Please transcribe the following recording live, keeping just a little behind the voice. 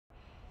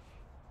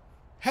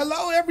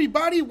Hello,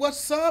 everybody.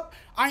 What's up?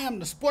 I am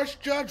the Sports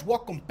Judge.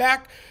 Welcome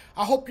back.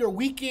 I hope your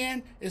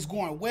weekend is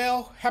going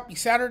well. Happy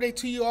Saturday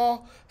to you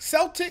all.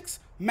 Celtics,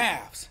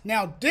 Mavs.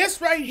 Now,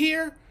 this right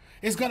here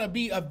is going to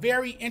be a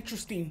very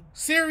interesting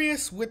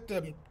series with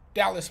the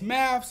Dallas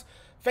Mavs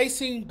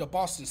facing the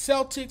Boston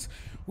Celtics.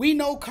 We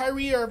know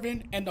Kyrie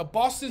Irving and the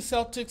Boston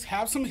Celtics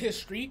have some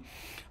history.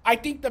 I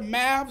think the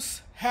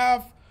Mavs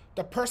have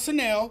the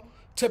personnel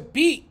to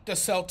beat the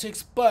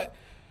Celtics, but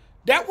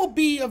that will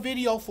be a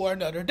video for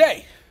another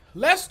day.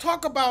 Let's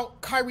talk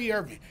about Kyrie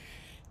Irving.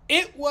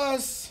 It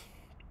was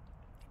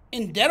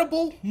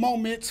indelible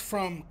moments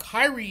from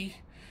Kyrie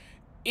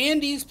in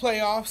these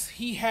playoffs.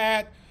 He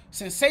had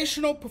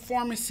sensational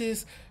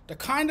performances, the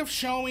kind of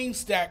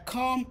showings that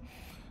come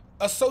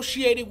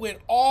associated with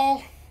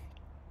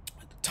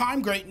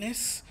all-time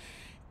greatness.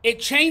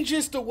 It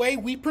changes the way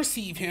we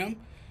perceive him.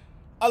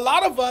 A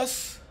lot of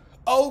us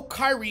owe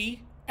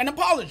Kyrie an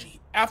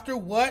apology after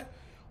what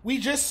we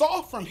just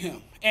saw from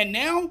him. And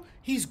now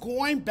he's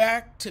going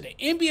back to the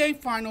NBA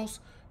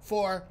Finals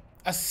for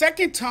a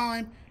second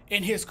time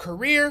in his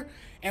career.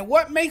 And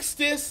what makes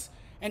this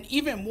an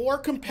even more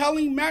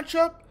compelling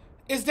matchup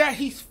is that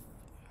he's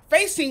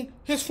facing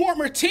his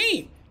former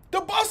team, the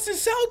Boston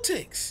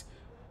Celtics.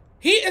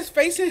 He is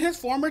facing his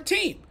former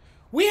team.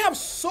 We have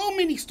so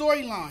many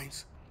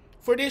storylines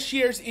for this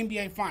year's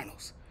NBA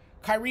Finals.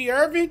 Kyrie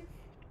Irving,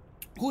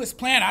 who is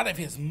playing out of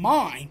his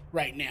mind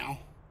right now,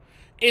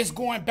 is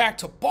going back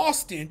to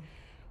Boston,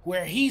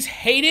 where he's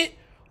hated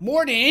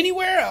more than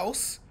anywhere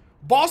else.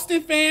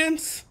 Boston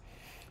fans,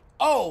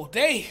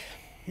 they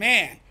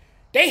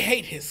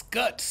hate his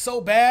guts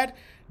so bad.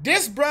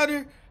 This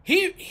brother,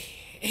 he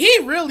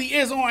really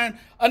is on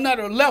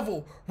another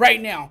level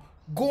right now,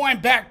 going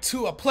back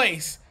to a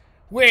place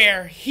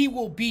where he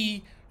will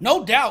be,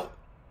 no doubt,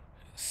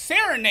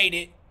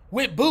 serenaded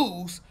with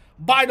boos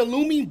by the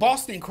looming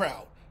Boston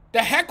crowd.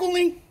 The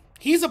heckling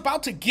he's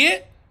about to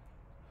get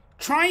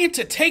trying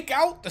to take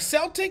out the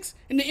Celtics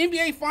in the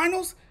NBA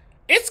Finals,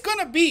 it's going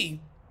to be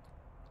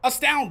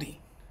astounding.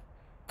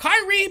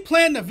 Kyrie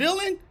playing the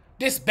villain,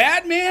 this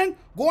bad man,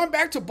 going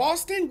back to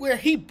Boston where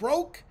he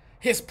broke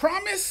his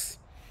promise.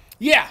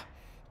 Yeah,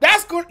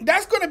 that's going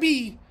to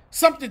be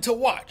something to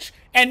watch.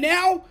 And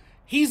now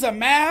he's a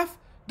Mav,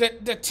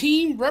 the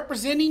team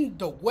representing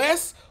the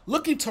West,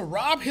 looking to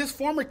rob his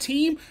former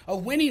team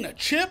of winning a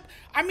chip.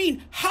 I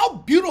mean, how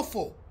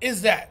beautiful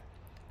is that?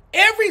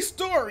 Every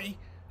story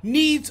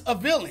needs a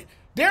villain.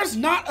 There's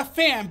not a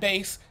fan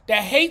base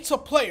that hates a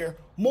player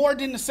more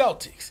than the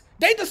Celtics.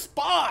 They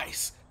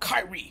despise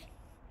Kyrie.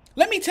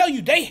 Let me tell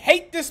you, they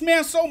hate this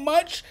man so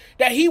much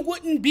that he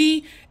wouldn't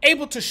be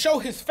able to show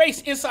his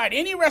face inside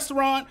any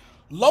restaurant,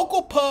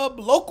 local pub,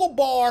 local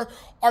bar,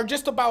 or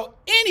just about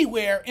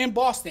anywhere in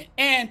Boston.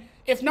 And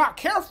if not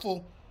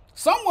careful,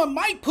 someone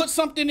might put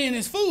something in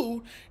his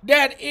food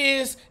that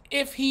is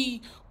if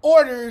he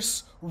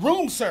orders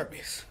room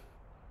service.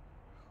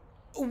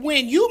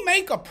 When you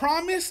make a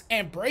promise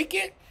and break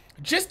it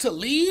just to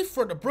leave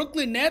for the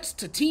Brooklyn Nets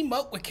to team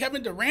up with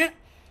Kevin Durant,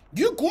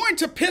 you're going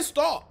to piss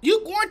off.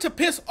 You're going to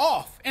piss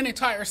off an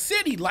entire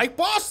city like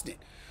Boston,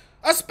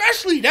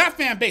 especially that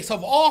fan base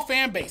of all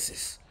fan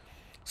bases.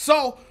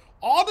 So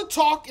all the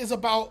talk is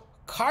about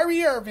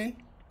Kyrie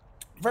Irving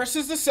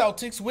versus the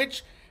Celtics,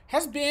 which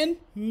has been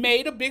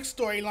made a big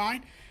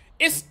storyline.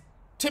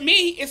 To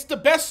me, it's the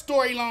best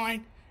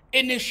storyline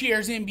in this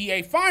year's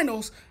NBA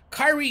Finals.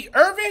 Kyrie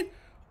Irving,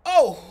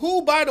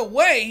 who, by the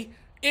way,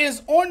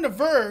 is on the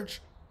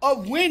verge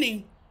of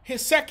winning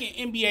his second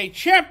NBA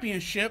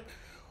championship,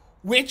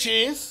 which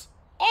is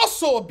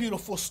also a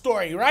beautiful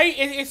story, right?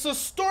 It's a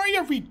story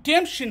of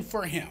redemption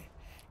for him.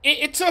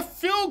 It's a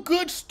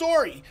feel-good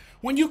story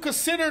when you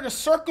consider the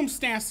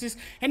circumstances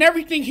and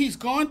everything he's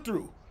gone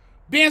through.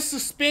 Being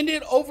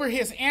suspended over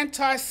his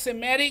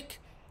anti-Semitic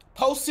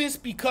posts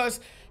because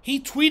he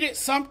tweeted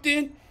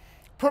something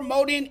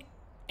promoting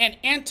an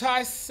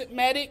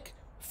anti-Semitic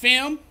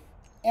film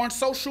on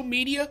social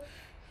media,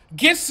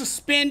 gets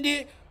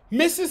suspended,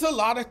 misses a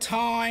lot of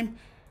time,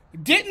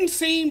 didn't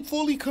seem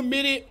fully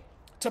committed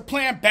to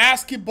playing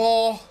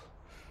basketball,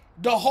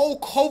 the whole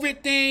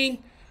COVID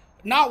thing,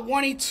 not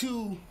wanting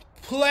to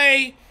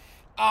play,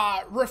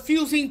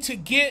 refusing to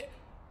get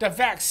the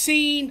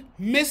vaccine,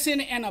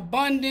 missing an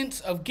abundance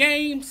of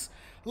games.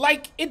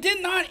 Like, it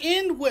did not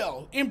end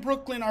well in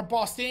Brooklyn or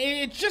Boston.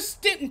 It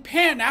just didn't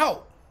pan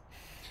out.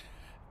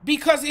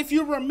 Because if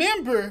you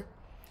remember,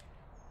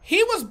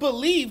 he was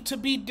believed to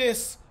be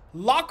this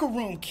locker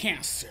room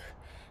cancer.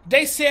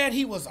 They said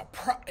he was the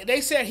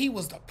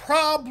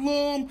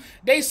problem.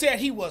 They said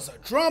he was a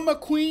drama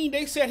queen.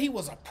 They said he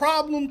was a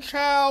problem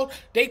child.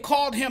 They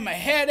called him a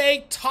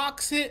headache,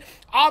 toxic.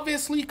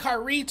 Obviously,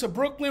 Kyrie to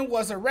Brooklyn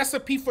was a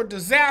recipe for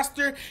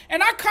disaster.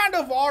 And I kind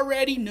of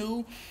already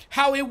knew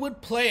how it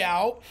would play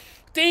out.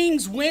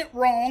 Things went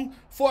wrong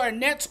for a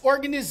Nets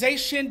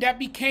organization that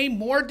became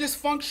more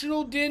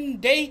dysfunctional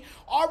than they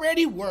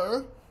already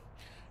were.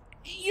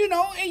 You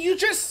know, and you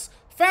just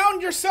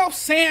found yourself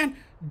saying,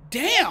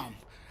 damn,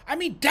 I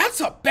mean, that's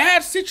a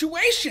bad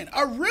situation,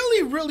 a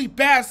really, really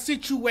bad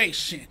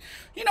situation.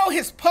 You know,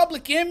 his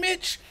public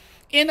image,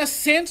 in a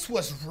sense,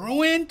 was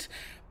ruined.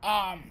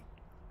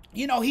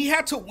 You know, he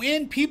had to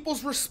win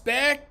people's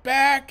respect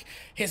back.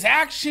 His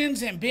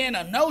actions and being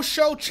a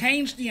no-show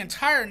changed the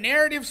entire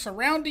narrative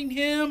surrounding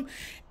him.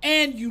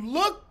 And you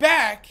look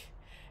back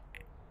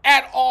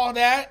at all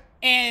that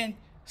and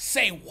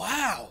say,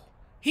 wow,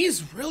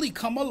 he's really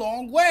come a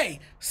long way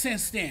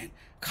since then.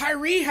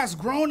 Kyrie has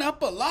grown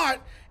up a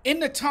lot in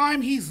the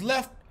time he's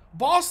left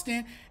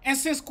Boston and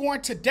since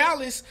going to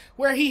Dallas,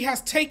 where he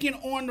has taken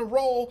on the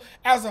role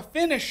as a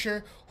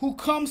finisher who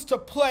comes to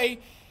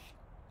play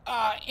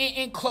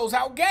in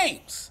closeout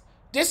games.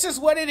 This is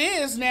what it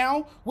is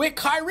now with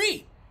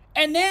Kyrie.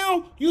 And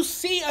now you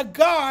see a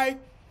guy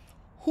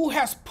who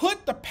has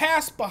put the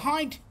past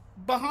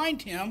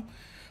behind him.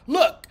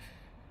 Look,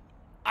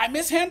 I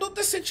mishandled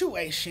the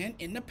situation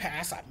in the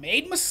past. I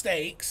made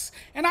mistakes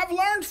and I've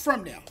learned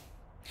from them.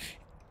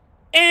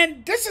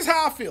 And this is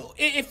how I feel.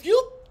 If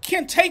you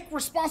can take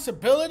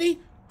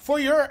responsibility for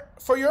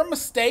your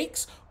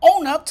mistakes,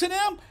 own up to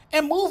them,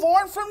 and move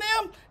on from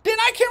them, then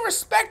I can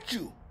respect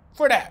you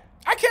for that.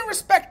 I can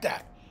respect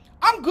that.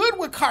 I'm good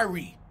with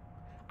Kyrie.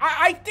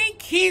 I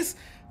think he's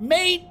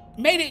made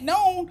it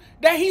known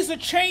that he's a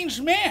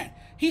changed man.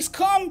 He's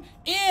come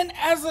in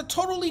as a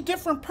totally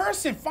different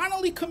person,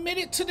 finally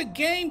committed to the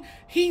game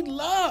he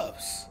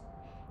loves.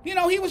 You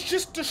know, he was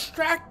just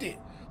distracted,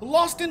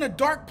 lost in a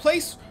dark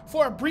place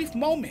for a brief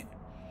moment.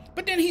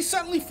 But then he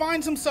suddenly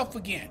finds himself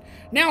again.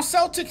 Now,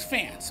 Celtics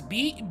fans,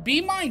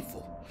 be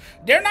mindful.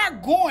 They're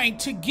not going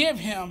to give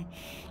him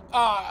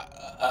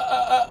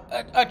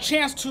a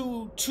chance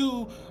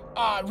to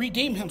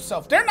redeem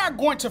himself. They're not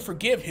going to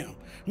forgive him.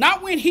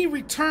 Not when he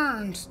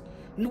returns.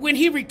 When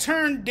he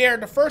returned there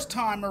the first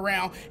time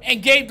around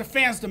and gave the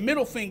fans the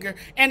middle finger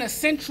and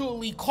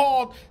essentially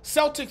called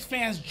Celtics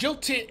fans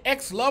jilted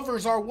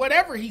ex-lovers or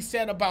whatever he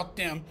said about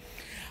them.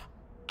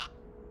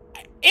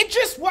 It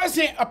just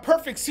wasn't a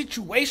perfect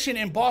situation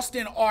in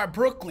Boston or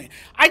Brooklyn.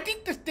 I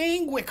think the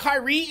thing with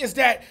Kyrie is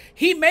that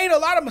he made a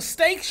lot of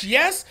mistakes,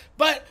 yes,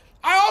 but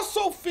I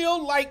also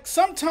feel like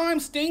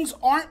sometimes things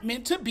aren't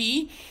meant to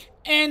be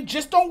and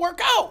just don't work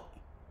out.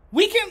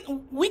 We can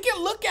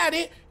look at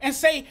it and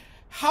say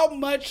how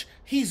much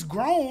he's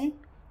grown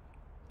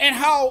and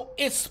how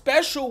it's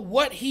special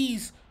what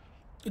he's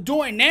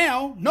doing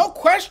now. No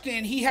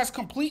question, he has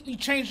completely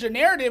changed the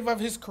narrative of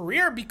his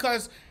career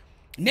because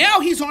now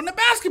he's on the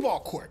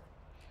basketball court.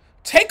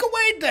 Take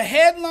away the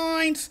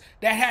headlines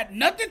that had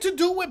nothing to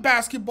do with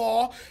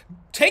basketball.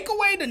 Take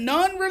away the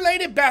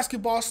non-related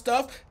basketball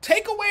stuff.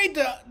 Take away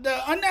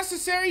the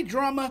unnecessary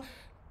drama,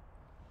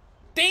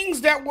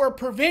 things that were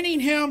preventing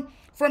him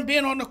from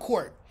being on the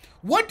court.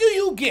 What do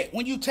you get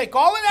when you take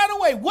all of that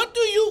away? What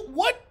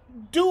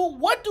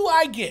do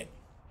I get?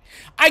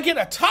 I get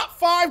a top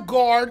 5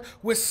 guard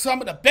with some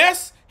of the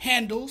best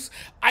handles.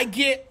 I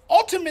get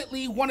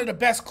ultimately one of the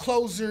best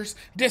closers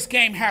this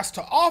game has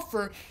to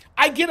offer.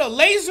 I get a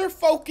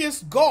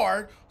laser-focused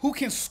guard who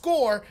can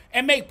score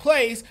and make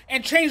plays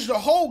and change the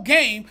whole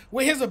game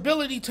with his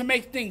ability to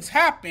make things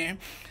happen.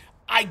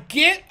 I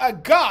get a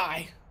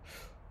guy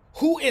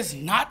who is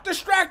not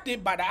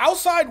distracted by the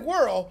outside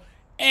world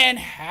and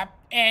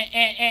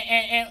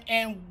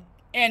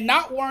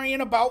not worrying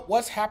about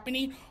what's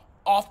happening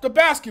off the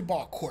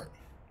basketball court.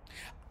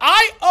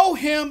 I owe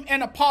him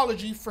an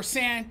apology for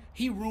saying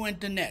he ruined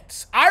the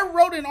Nets. I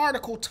wrote an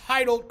article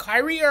titled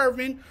Kyrie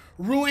Irving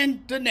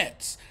Ruined the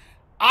Nets.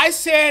 I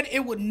said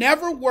it would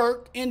never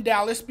work in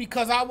Dallas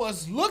because I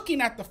was looking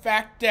at the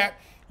fact that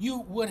you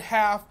would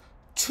have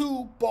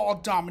 2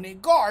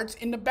 ball-dominant guards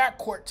in the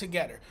backcourt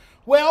together.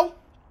 Well,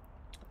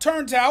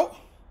 turns out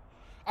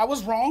I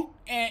was wrong,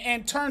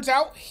 and turns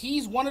out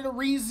he's one of the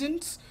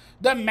reasons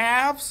the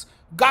Mavs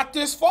got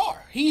this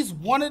far. He's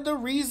one of the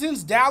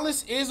reasons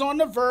Dallas is on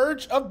the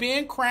verge of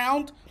being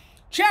crowned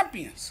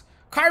champions.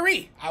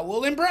 Kyrie, I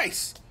will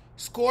embrace,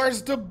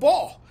 scores the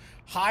ball,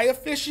 high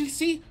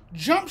efficiency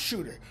jump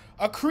shooter,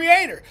 a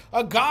creator,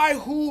 a guy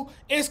who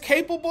is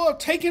capable of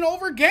taking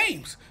over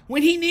games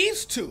when he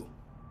needs to.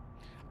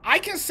 I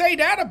can say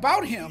that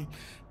about him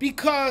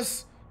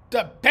because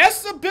the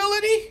best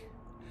ability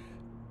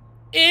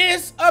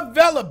is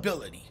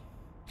availability.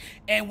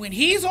 And when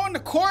he's on the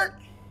court,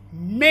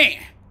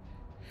 man,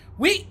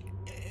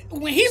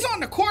 when he's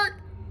on the court,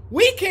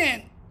 we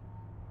can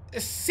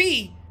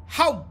see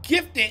how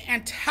gifted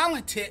and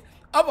talented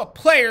of a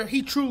player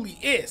he truly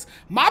is.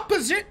 My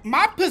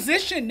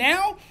position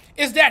now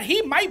is that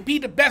he might be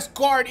the best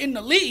guard in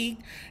the league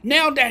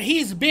now that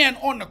he's been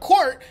on the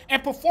court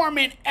and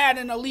performing at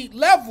an elite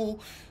level.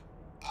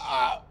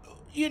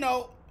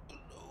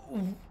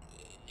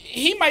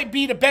 He might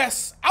be the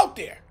best out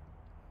there.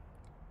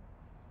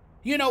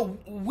 You know,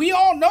 we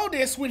all know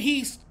this when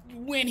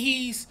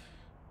he's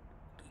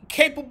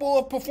capable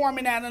of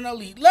performing at an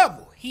elite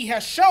level. He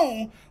has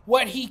shown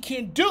what he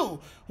can do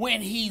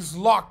when he's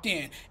locked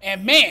in.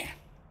 And man,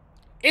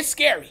 it's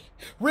scary,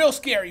 real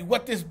scary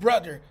what this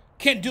brother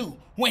can do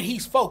when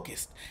he's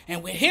focused.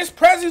 And with his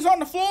presence on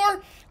the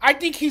floor, I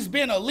think he's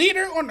been a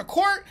leader on the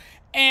court,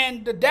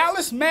 and the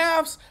Dallas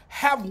Mavs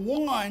have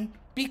won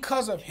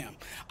because of him.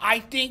 I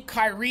think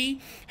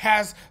Kyrie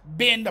has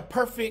been the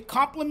perfect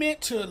complement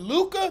to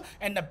Luka,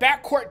 and the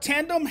backcourt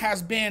tandem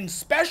has been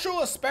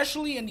special,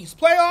 especially in these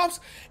playoffs.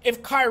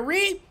 If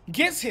Kyrie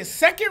gets his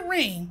second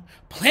ring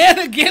playing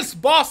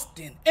against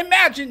Boston,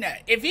 imagine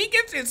that. If he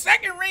gets his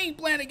second ring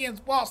playing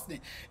against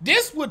Boston,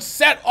 this would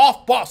set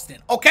off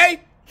Boston,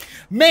 okay?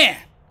 Man,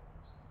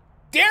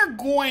 they're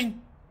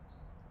going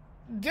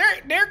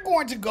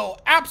to go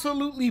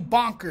absolutely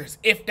bonkers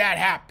if that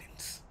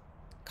happens.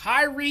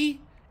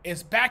 Kyrie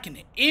is back in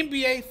the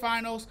NBA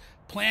Finals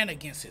playing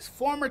against his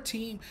former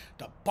team,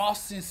 the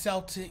Boston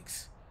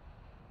Celtics.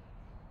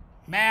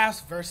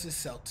 Mavs versus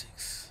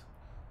Celtics.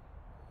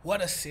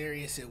 What a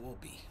series it will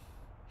be.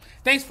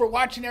 Thanks for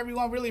watching,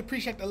 everyone. Really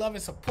appreciate the love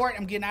and support.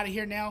 I'm getting out of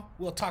here now.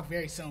 We'll talk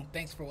very soon.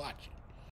 Thanks for watching.